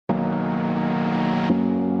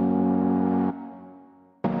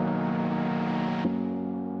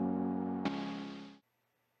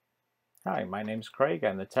Hi, my name's Craig.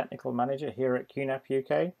 I'm the Technical Manager here at QNAP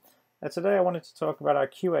UK. Today I wanted to talk about our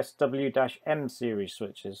QSW-M series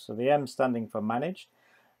switches, so the M standing for Managed.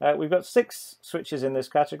 We've got 6 switches in this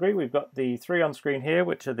category. We've got the 3 on screen here,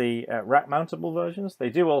 which are the rack-mountable versions.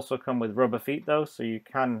 They do also come with rubber feet though, so you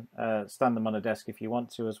can stand them on a desk if you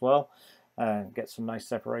want to as well. Get some nice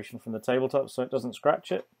separation from the tabletop so it doesn't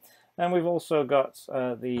scratch it. And we've also got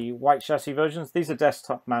the white chassis versions. These are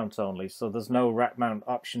desktop mount only, so there's no rack mount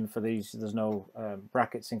option for these. There's no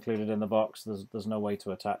brackets included in the box. There's no way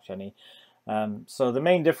to attach any. So the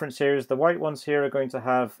main difference here is the white ones here are going to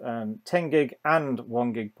have 10 gig and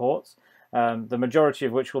 1 gig ports, the majority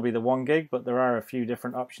of which will be the 1 gig, but there are a few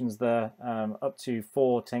different options there, up to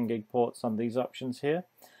 4 10 gig ports on these options here.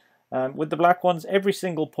 With the black ones, every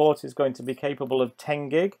single port is going to be capable of 10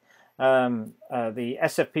 gig. The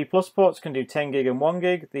SFP Plus ports can do 10 gig and 1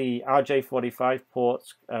 gig. The RJ45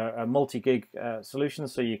 ports are multi-gig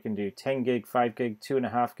solutions, so you can do 10 gig, 5 gig,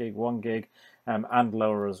 2.5 gig, 1 gig, and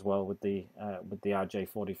lower as well with the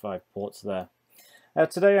RJ45 ports there.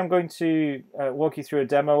 Today I'm going to walk you through a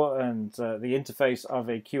demo and the interface of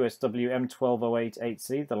a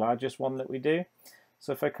QSW-M1208-8C, the largest one that we do.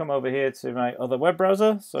 So if I come over here to my other web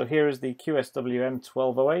browser, so here is the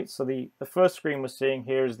QSW-M1208. So the first screen we're seeing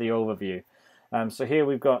here is the overview. So here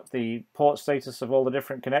we've got the port status of all the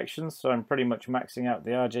different connections. So I'm pretty much maxing out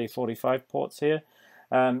the RJ45 ports here.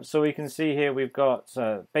 So we can see here we've got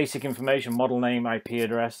basic information, model name, IP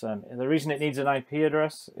address. The reason it needs an IP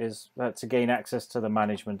address is to gain access to the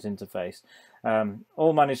management interface.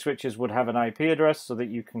 All managed switches would have an IP address so that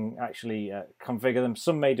you can actually configure them.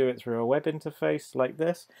 Some may do it through a web interface like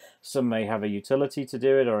this. Some may have a utility to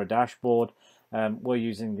do it or a dashboard. We're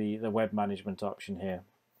using the web management option here.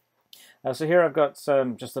 So here I've got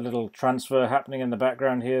just a little transfer happening in the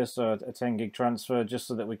background here, so a 10 gig transfer just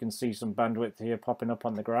so that we can see some bandwidth here popping up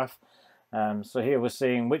on the graph. So here we're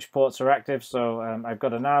seeing which ports are active. So I've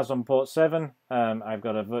got a NAS on port 7, I've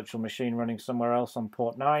got a virtual machine running somewhere else on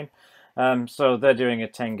port 9. So they're doing a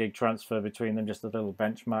 10 gig transfer between them, just a little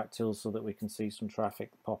benchmark tool so that we can see some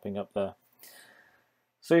traffic popping up there.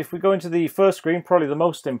 So if we go into the first screen, probably the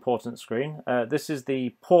most important screen, this is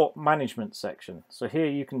the port management section. So here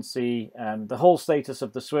you can see the whole status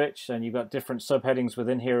of the switch, and you've got different subheadings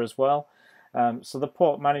within here as well. So the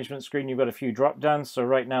port management screen, you've got a few drop downs. So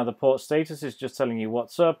right now the port status is just telling you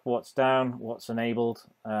what's up, what's down, what's enabled.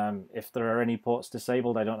 If there are any ports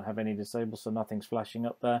disabled, I don't have any disabled, so nothing's flashing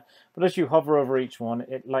up there. But as you hover over each one,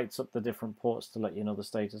 it lights up the different ports to let you know the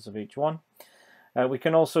status of each one. We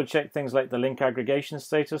can also check things like the link aggregation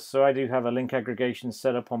status. So I do have a link aggregation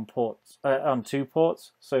set up on ports on 2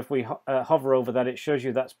 ports. So if we hover over that, it shows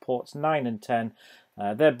you that's ports 9 and 10.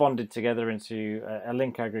 They're bonded together into a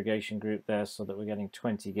link aggregation group there, so that we're getting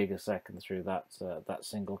 20 gig a second through that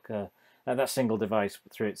single device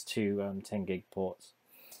through its 2 10 gig ports.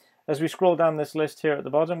 As we scroll down this list here at the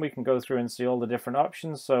bottom, we can go through and see all the different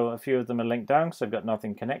options. So a few of them are linked down because I've got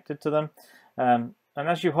nothing connected to them. And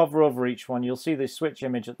as you hover over each one, you'll see the switch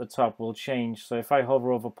image at the top will change. So if I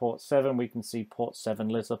hover over port 7, we can see port 7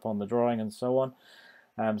 lit up on the drawing and so on.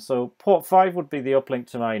 So port 5 would be the uplink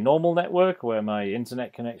to my normal network where my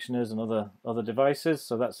internet connection is and other devices.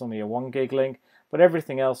 So that's only a 1 gig link, but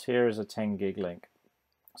everything else here is a 10 gig link.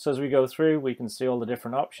 So as we go through, we can see all the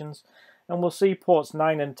different options. And we'll see ports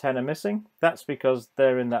 9 and 10 are missing. That's because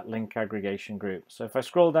they're in that link aggregation group. So if I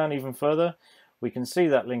scroll down even further, we can see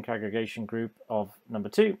that link aggregation group of number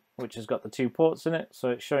 2, which has got the 2 ports in it. So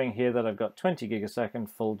it's showing here that I've got 20 gig a second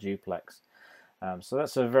full duplex. So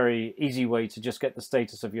that's a very easy way to just get the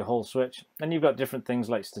status of your whole switch. And you've got different things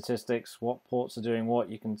like statistics, what ports are doing what.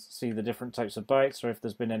 You can see the different types of bytes, or if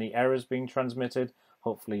there's been any errors being transmitted.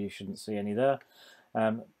 Hopefully you shouldn't see any there.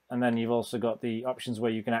 And then you've also got the options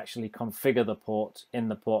where you can actually configure the port in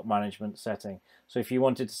the port management setting. So if you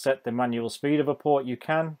wanted to set the manual speed of a port, you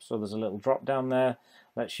can. So there's a little drop down there,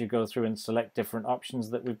 lets you go through and select different options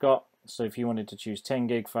that we've got. So if you wanted to choose 10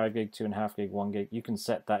 gig, 5 gig, 2.5 gig, 1 gig, you can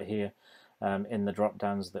set that here in the drop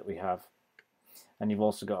downs that we have. And you've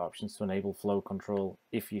also got options to enable flow control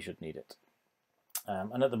if you should need it.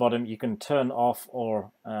 And at the bottom, you can turn off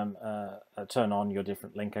or turn on your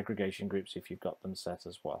different link aggregation groups if you've got them set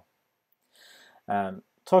as well.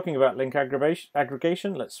 Talking about link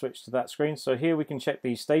aggregation, let's switch to that screen. So here we can check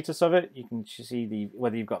the status of it. You can see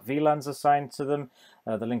whether you've got VLANs assigned to them,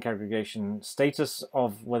 the link aggregation status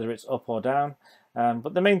of whether it's up or down.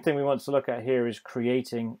 But the main thing we want to look at here is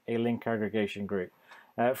creating a link aggregation group.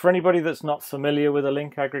 For anybody that's not familiar with a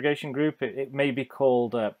link aggregation group, it may be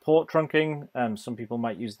called port trunking. Some people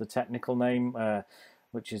might use the technical name.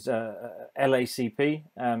 which is LACP.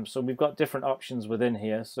 So we've got different options within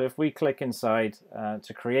here. So if we click inside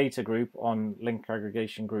to create a group on link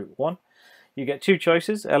aggregation group 1, you get two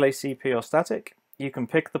choices, LACP or static. You can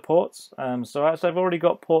pick the ports. So as I've already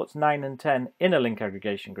got ports 9 and 10 in a link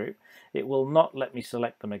aggregation group, it will not let me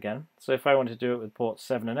select them again. So if I want to do it with ports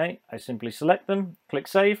 7 and 8, I simply select them, click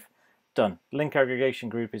save, done. Link aggregation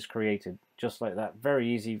group is created, just like that.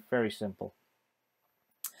 Very easy, very simple.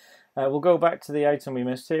 We'll go back to the item we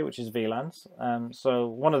missed here, which is VLANs. So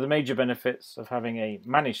one of the major benefits of having a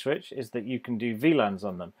managed switch is that you can do VLANs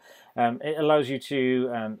on them. It allows you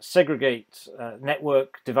to segregate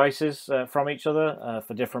network devices from each other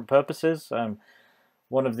for different purposes.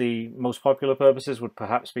 One of the most popular purposes would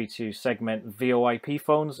perhaps be to segment VoIP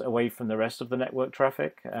phones away from the rest of the network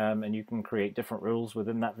traffic, and you can create different rules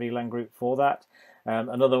within that VLAN group for that.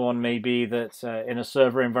 Another one may be that in a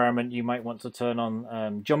server environment you might want to turn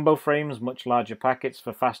on jumbo frames, much larger packets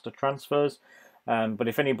for faster transfers. But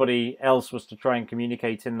if anybody else was to try and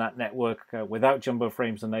communicate in that network without jumbo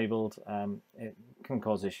frames enabled, it can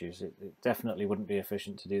cause issues. It definitely wouldn't be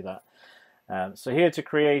efficient to do that. So here to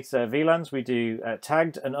create VLANs, we do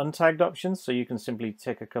tagged and untagged options. So you can simply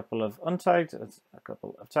tick a couple of untagged, a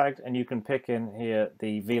couple of tagged, and you can pick in here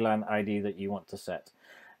the VLAN ID that you want to set.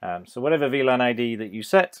 So whatever VLAN ID that you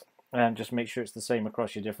set, just make sure it's the same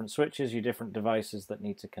across your different switches, your different devices that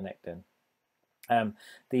need to connect in.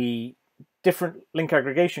 The different link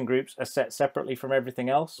aggregation groups are set separately from everything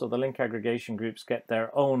else. So the link aggregation groups get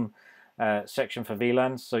their own section for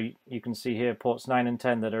VLANs. So you can see here ports 9 and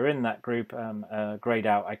 10 that are in that group grayed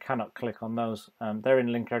out. I cannot click on those. They're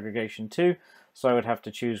in link aggregation 2, so I would have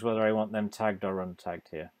to choose whether I want them tagged or untagged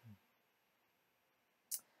here.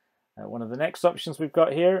 One of the next options we've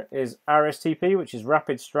got here is RSTP, which is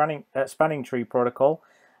Rapid Spanning Tree Protocol.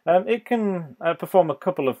 It can perform a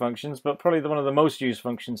couple of functions, but probably one of the most used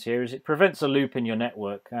functions here is it prevents a loop in your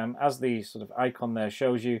network. As the sort of icon there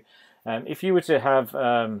shows you, if you were to have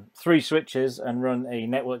 3 switches and run a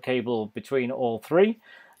network cable between all 3,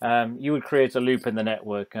 you would create a loop in the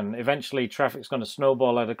network, and eventually traffic's going to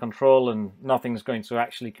snowball out of control and nothing's going to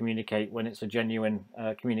actually communicate when it's a genuine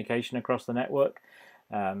communication across the network.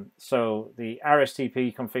 So the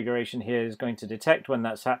RSTP configuration here is going to detect when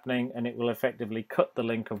that's happening, and it will effectively cut the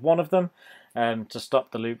link of one of them to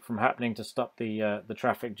stop the loop from happening, to stop the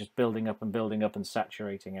traffic just building up and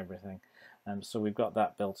saturating everything. So we've got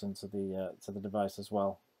that built into the device as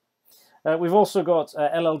well. We've also got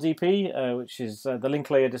LLDP, which is the Link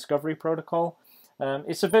Layer Discovery Protocol.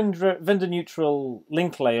 It's a vendor-neutral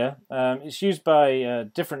link layer. It's used by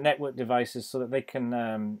different network devices so that they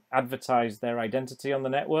can advertise their identity on the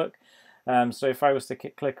network. So if I was to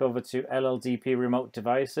click over to LLDP remote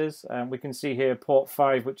devices, we can see here port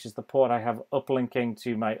 5, which is the port I have uplinking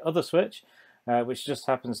to my other switch, which just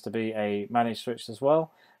happens to be a managed switch as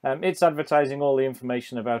well. It's advertising all the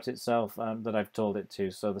information about itself that I've told it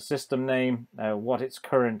to. So the system name, what its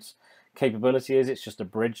current capability is. It's just a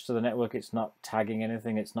bridge to the network. It's not tagging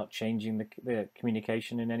anything. It's not changing the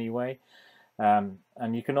communication in any way. And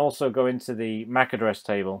you can also go into the MAC address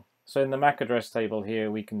table. So in the MAC address table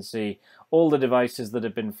here, we can see all the devices that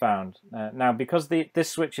have been found. Now, because this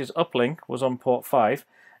switch's uplink was on port 5,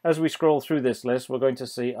 as we scroll through this list, we're going to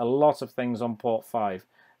see a lot of things on port 5,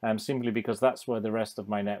 simply because that's where the rest of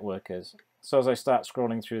my network is. So as I start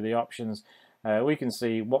scrolling through the options, we can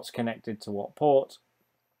see what's connected to what port,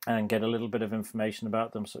 and get a little bit of information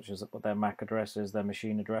about them, such as what their MAC address is, their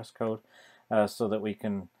machine address code, so that we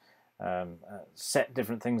can set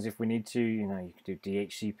different things if we need to. You know, you could do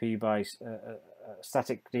DHCP by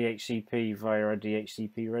static DHCP via a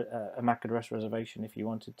DHCP a MAC address reservation if you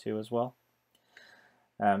wanted to as well.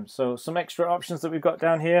 So some extra options that we've got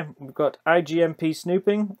down here. We've got IGMP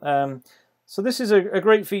snooping. So this is a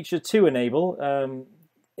great feature to enable.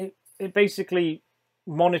 It basically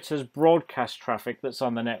monitors broadcast traffic that's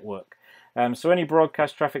on the network. So any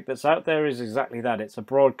broadcast traffic that's out there is exactly that. It's a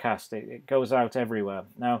broadcast. It goes out everywhere.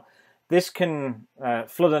 Now, this can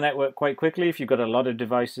flood a network quite quickly if you've got a lot of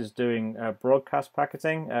devices doing broadcast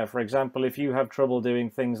packetting. For example, if you have trouble doing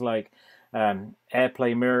things like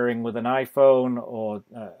AirPlay mirroring with an iPhone, or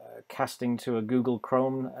casting to a Google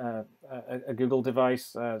Chrome, a Google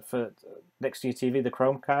device for next to your TV, the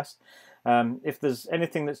Chromecast. If there's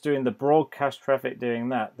anything that's doing the broadcast traffic doing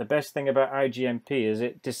that, the best thing about IGMP is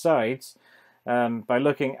it decides by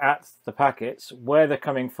looking at the packets where they're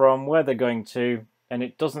coming from, where they're going to, and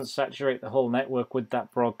it doesn't saturate the whole network with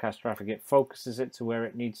that broadcast traffic. It focuses it to where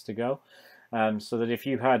it needs to go, so that if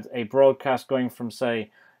you had a broadcast going from,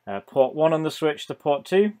 say, port 1 on the switch to port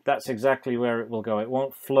 2, that's exactly where it will go. It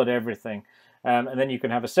won't flood everything. And then you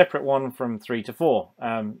can have a separate one from 3 to 4.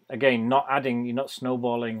 Again, you're not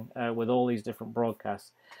snowballing with all these different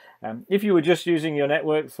broadcasts. If you were just using your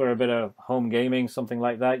network for a bit of home gaming, something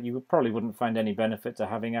like that, you probably wouldn't find any benefit to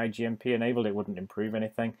having IGMP enabled. It wouldn't improve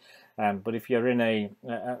anything. But if you're in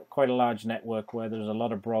quite a large network where there's a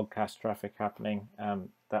lot of broadcast traffic happening,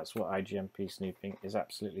 that's what IGMP snooping is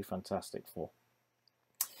absolutely fantastic for.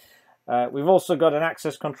 We've also got an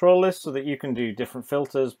access control list so that you can do different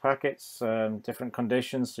filters, packets, different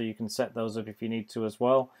conditions, so you can set those up if you need to as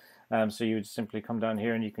well. So you would simply come down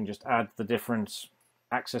here and you can just add the different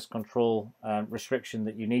access control restriction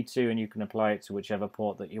that you need to, and you can apply it to whichever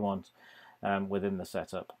port that you want within the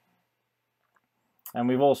setup. And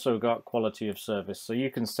we've also got quality of service, so you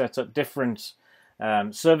can set up different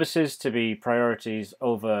services to be priorities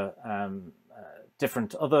over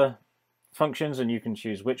different other functions, and you can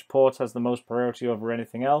choose which port has the most priority over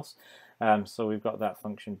anything else. So we've got that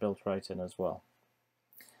function built right in as well.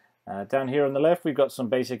 Down here on the left, we've got some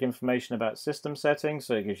basic information about system settings.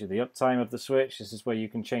 So it gives you the uptime of the switch. This is where you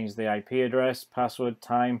can change the IP address, password,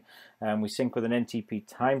 time. We sync with an NTP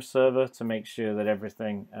time server to make sure that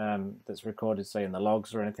everything that's recorded, say in the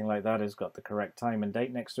logs or anything like that, has got the correct time and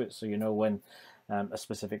date next to it, so you know when a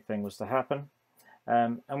specific thing was to happen.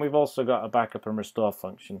 And we've also got a backup and restore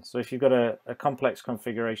function. So if you've got a complex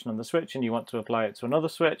configuration on the switch and you want to apply it to another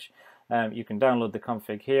switch, you can download the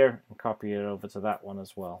config here and copy it over to that one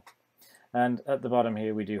as well. And at the bottom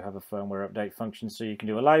here we do have a firmware update function, so you can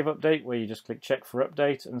do a live update where you just click check for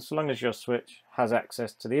update, and so long as your switch has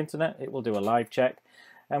access to the internet, it will do a live check.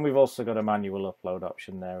 And we've also got a manual upload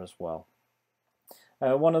option there as well.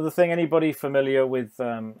 One other thing, anybody familiar with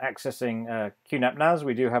accessing QNAP NAS,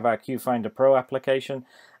 we do have our QFinder Pro application,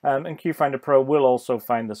 and QFinder Pro will also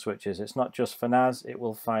find the switches. It's not just for NAS, it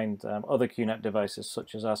will find other QNAP devices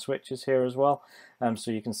such as our switches here as well. So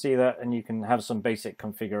you can see that, and you can have some basic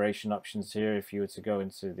configuration options here. If you were to go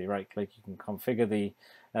into the right click, you can configure the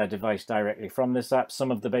device directly from this app, some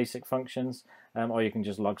of the basic functions, or you can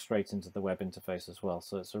just log straight into the web interface as well.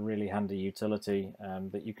 So it's a really handy utility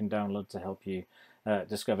that you can download to help you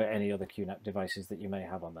discover any other QNAP devices that you may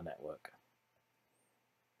have on the network.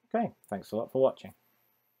 Okay, thanks a lot for watching.